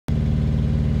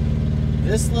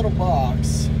this little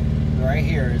box right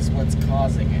here is what's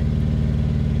causing it.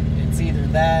 It's either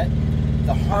that,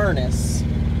 the harness,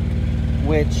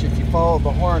 which if you follow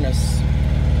the harness,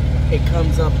 it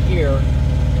comes up here.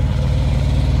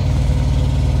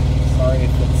 Sorry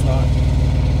if it's not.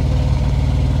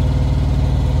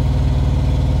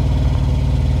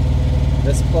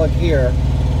 This plug here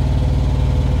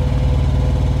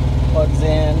plugs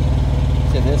in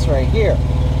to this right here.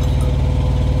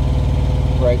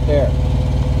 Right there.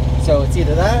 So it's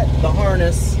either that, the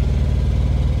harness,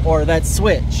 or that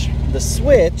switch. The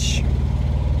switch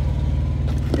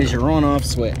is your on-off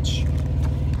switch,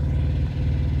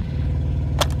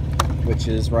 which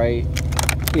is right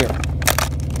here.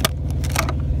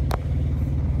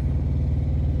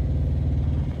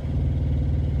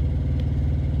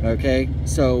 Okay,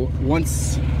 so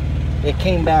once it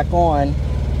came back on,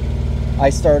 I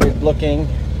started looking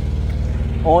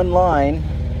online.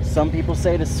 Some people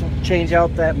say to change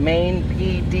out that main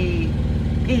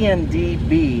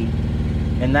PNDB,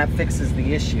 and that fixes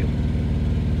the issue.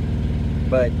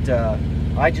 But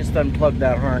I just unplugged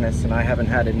that harness, and I haven't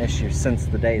had an issue since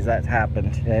the days that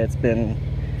happened. It's been,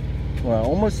 well,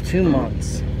 almost 2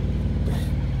 months.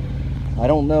 I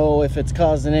don't know if it's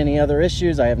causing any other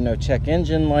issues. I have no check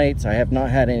engine lights. I have not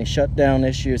had any shutdown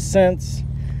issues since.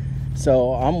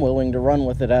 So I'm willing to run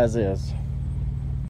with it as is.